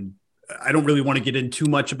Washington. And I don't really want to get in too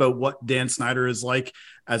much about what Dan Snyder is like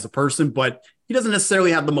as a person, but he doesn't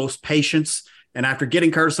necessarily have the most patience. And after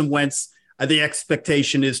getting Carson Wentz, the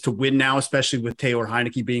expectation is to win now, especially with Taylor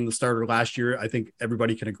Heinicke being the starter last year. I think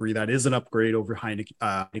everybody can agree that is an upgrade over Heinicke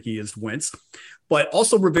is Wentz. But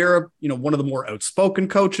also Rivera, one of the more outspoken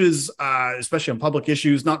coaches, especially on public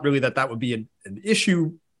issues. Not really that would be an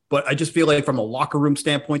issue, but I just feel like from a locker room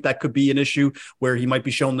standpoint, that could be an issue where he might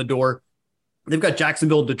be shown the door. They've got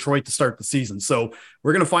Jacksonville and Detroit to start the season. So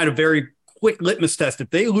we're going to find a very quick litmus test. If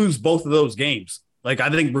they lose both of those games, I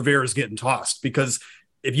think Rivera's getting tossed, because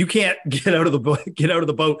if you can't get out of the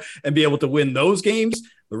boat and be able to win those games,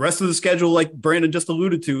 the rest of the schedule, like Brandon just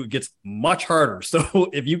alluded to, gets much harder.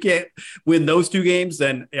 So if you can't win those two games,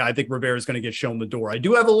 then I think Rivera is going to get shown the door. I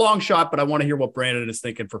do have a long shot, but I want to hear what Brandon is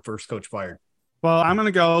thinking for first coach fired. Well, I'm going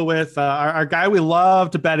to go with our guy we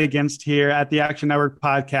love to bet against here at the Action Network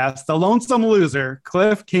podcast, the lonesome loser,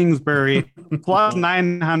 Cliff Kingsbury, plus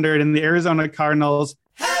 900 in the Arizona Cardinals.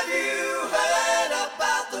 Have you heard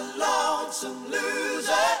about the lonesome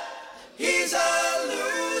loser? He's a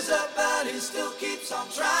loser, but he still keeps on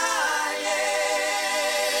trying.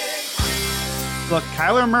 Look,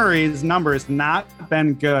 Kyler Murray's numbers not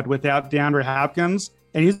been good without DeAndre Hopkins.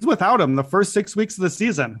 And he's without him the first 6 weeks of the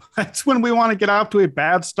season. That's when we want to get off to a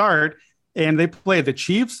bad start. And they play the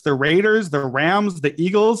Chiefs, the Raiders, the Rams, the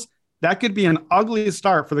Eagles. That could be an ugly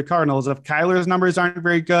start for the Cardinals if Kyler's numbers aren't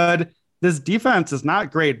very good. This defense is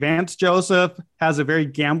not great. Vance Joseph has a very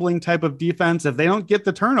gambling type of defense. If they don't get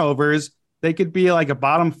the turnovers, they could be like a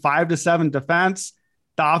bottom 5 to 7 defense.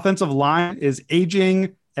 The offensive line is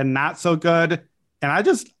aging and not so good. And I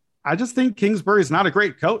just think Kingsbury is not a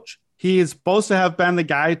great coach. He's supposed to have been the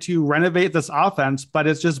guy to renovate this offense, but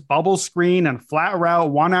it's just bubble screen and flat route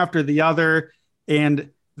one after the other. And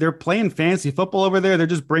they're playing fantasy football over there. They're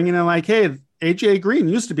just bringing in like, hey, AJ Green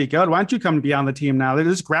used to be good. Why don't you come be on the team now? They're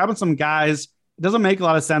just grabbing some guys. It doesn't make a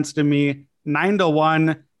lot of sense to me.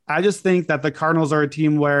 9-1. I just think that the Cardinals are a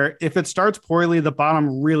team where if it starts poorly, the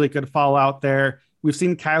bottom really could fall out there. We've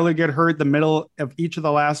seen Kyler get hurt the middle of each of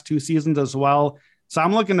the last 2 seasons as well. So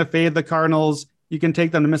I'm looking to fade the Cardinals. You can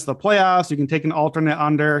take them to miss the playoffs. You can take an alternate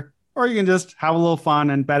under, or you can just have a little fun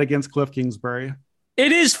and bet against Cliff Kingsbury.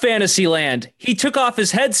 It is fantasy land. He took off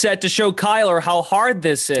his headset to show Kyler how hard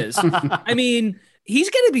this is. I mean, he's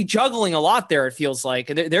going to be juggling a lot there. It feels like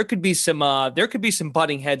there could be some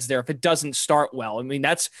butting heads there if it doesn't start well. I mean,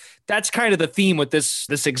 that's kind of the theme with this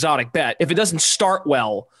exotic bet. If it doesn't start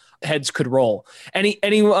well, heads could roll.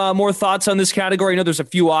 Any more thoughts on this category? I know there's a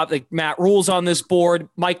few like Matt Rule's on this board.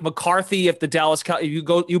 Mike McCarthy, if the Dallas,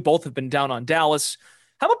 you both have been down on Dallas.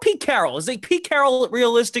 How about Pete Carroll? Is Pete Carroll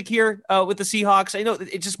realistic here with the Seahawks? I know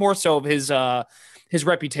it's just more so of his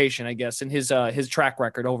reputation, I guess, and his track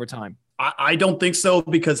record over time. I don't think so,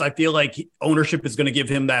 because I feel like ownership is going to give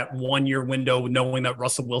him that 1 year window, knowing that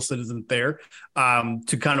Russell Wilson isn't there,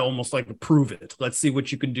 to kind of almost like prove it. Let's see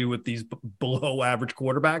what you can do with these below average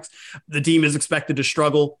quarterbacks. The team is expected to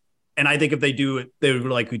struggle. And I think if they do it, they would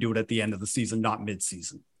likely do it at the end of the season, not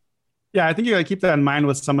mid-season. Yeah, I think you got to keep that in mind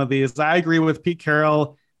with some of these. I agree with Pete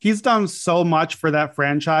Carroll. He's done so much for that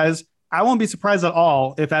franchise. I won't be surprised at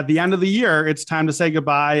all if at the end of the year, it's time to say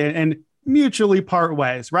goodbye and mutually part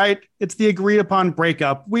ways, right? It's the agreed upon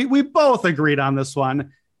breakup. We both agreed on this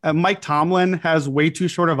one. Mike Tomlin has way too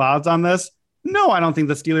short of odds on this. No, I don't think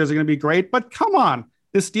the Steelers are going to be great, but come on.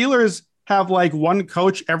 The Steelers have like one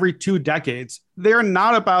coach every 2 decades. They're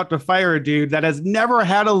not about to fire a dude that has never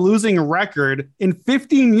had a losing record in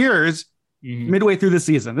 15 years midway through the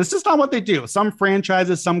season. This is not what they do. Some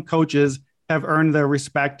franchises, some coaches have earned their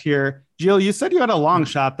respect here. Jill, you said you had a long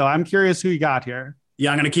shot, though. I'm curious who you got here.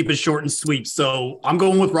 Yeah, I'm going to keep it short and sweet. So I'm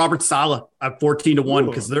going with Robert Saleh at 14-1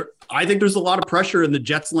 because I think there's a lot of pressure in the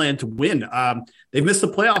Jets land to win. They've missed the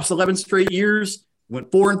playoffs 11 straight years, went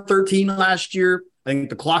 4-13 last year. I think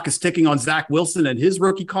the clock is ticking on Zach Wilson and his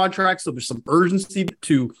rookie contract. So there's some urgency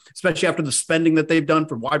to, especially after the spending that they've done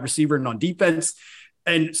for wide receiver and on defense.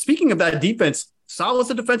 And speaking of that defense, Saleh's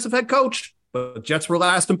a defensive head coach, but Jets were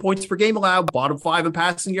last in points per game allowed, bottom 5 in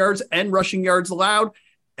passing yards and rushing yards allowed.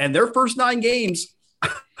 And their first 9 games,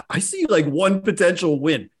 I see like one potential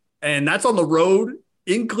win, and that's on the road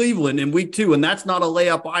in Cleveland in week 2. And that's not a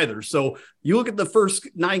layup either. So you look at the first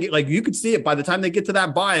 9 games, like you could see it by the time they get to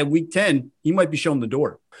that bye in week 10, he might be shown the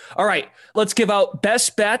door. All right, let's give out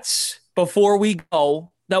best bets before we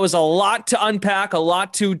go. That was a lot to unpack, a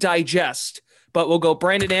lot to digest. but we'll go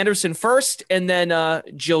Brandon Anderson first and then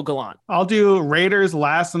Gilles Gallant. I'll do Raiders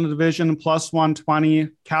last in the division plus 120,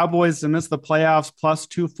 Cowboys to miss the playoffs plus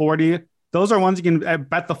 240. Those are ones you can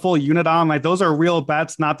bet the full unit on. Like those are real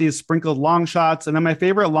bets, not these sprinkled long shots. And then my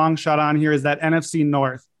favorite long shot on here is that NFC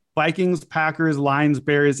North. Vikings, Packers, Lions,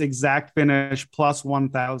 Bears, exact finish plus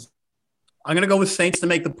 1,000. I'm going to go with Saints to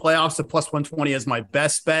make the playoffs at plus 120 as my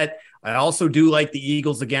best bet. I also do like the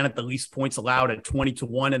Eagles again at the least points allowed at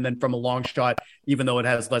 20-1. And then from a long shot, even though it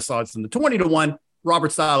has less odds than the 20-1,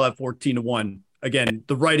 Robert Saleh at 14-1. Again,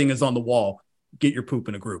 the writing is on the wall. Get your poop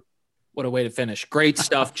in a group. What a way to finish. Great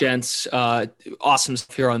stuff, gents. Awesome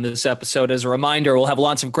stuff here on this episode. As a reminder, we'll have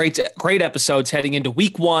lots of great episodes heading into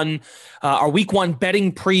week one, our week one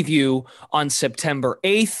betting preview on September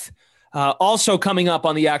 8th. Also coming up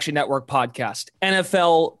on the Action Network podcast,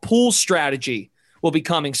 NFL pool strategy will be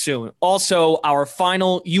coming soon. Also, our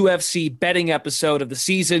final UFC betting episode of the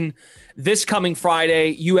season this coming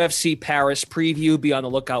Friday, UFC Paris preview. Be on the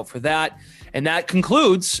lookout for that. And that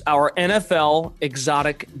concludes our NFL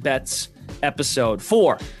Exotic Bets episode.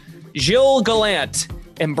 For Gilles Gallant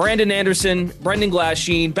and Brandon Anderson, Brendan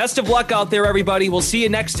Glasheen, best of luck out there, everybody. We'll see you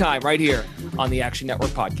next time right here on the Action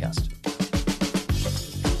Network podcast.